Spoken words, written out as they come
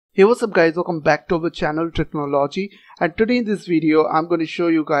Hey, what's up guys, welcome back to our channel Technology, and today in this video I'm going to show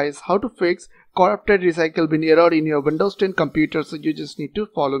you guys how to fix corrupted Recycle.bin error in your Windows 10 computer. So you just need to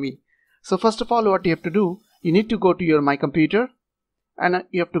follow me. So first of all, what you have to do, you need to go to your My Computer and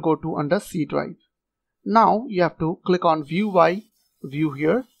you have to go to under C drive. Now you have to click on View by View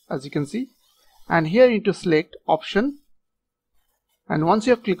here, as you can see, and here you need to select Option, and once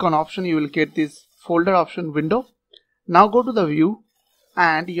you have clicked on Option you will get this folder option window. Now go to the View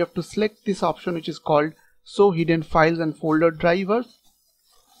and you have to select this option which is called Show Hidden Files and Folder Drivers,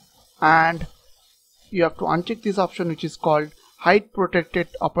 and you have to uncheck this option which is called Hide Protected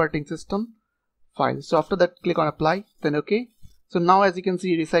Operating System Files. So after that, click on Apply, then OK. So now as you can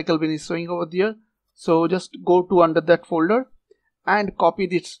see, Recycle.bin is showing over there. So just go to under that folder and copy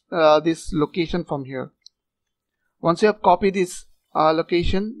this this location from here. Once you have copied this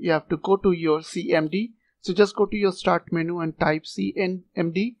location, you have to go to your CMD. So just go to your start menu and type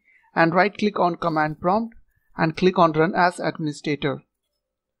CMD and right click on command prompt and click on run as administrator.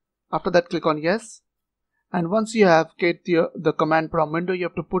 After that, click on yes, and once you have get the command prompt window, you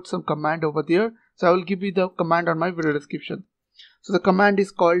have to put some command over there. So I will give you the command on my video description. So the command is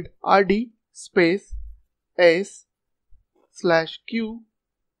called rd space s/q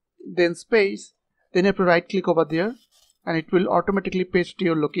then space, then you have to right click over there and it will automatically paste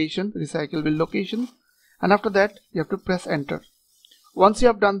your location, Recycle.bin location. And after that, you have to press enter. Once you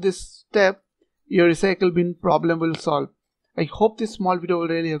have done this step, your Recycle.bin problem will solve. I hope this small video will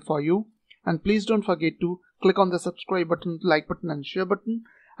really help for you, and please don't forget to click on the subscribe button, like button and share button.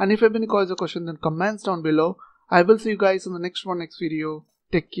 And if you have any questions or questions, then comments down below. I will see you guys in the next video.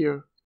 Take care.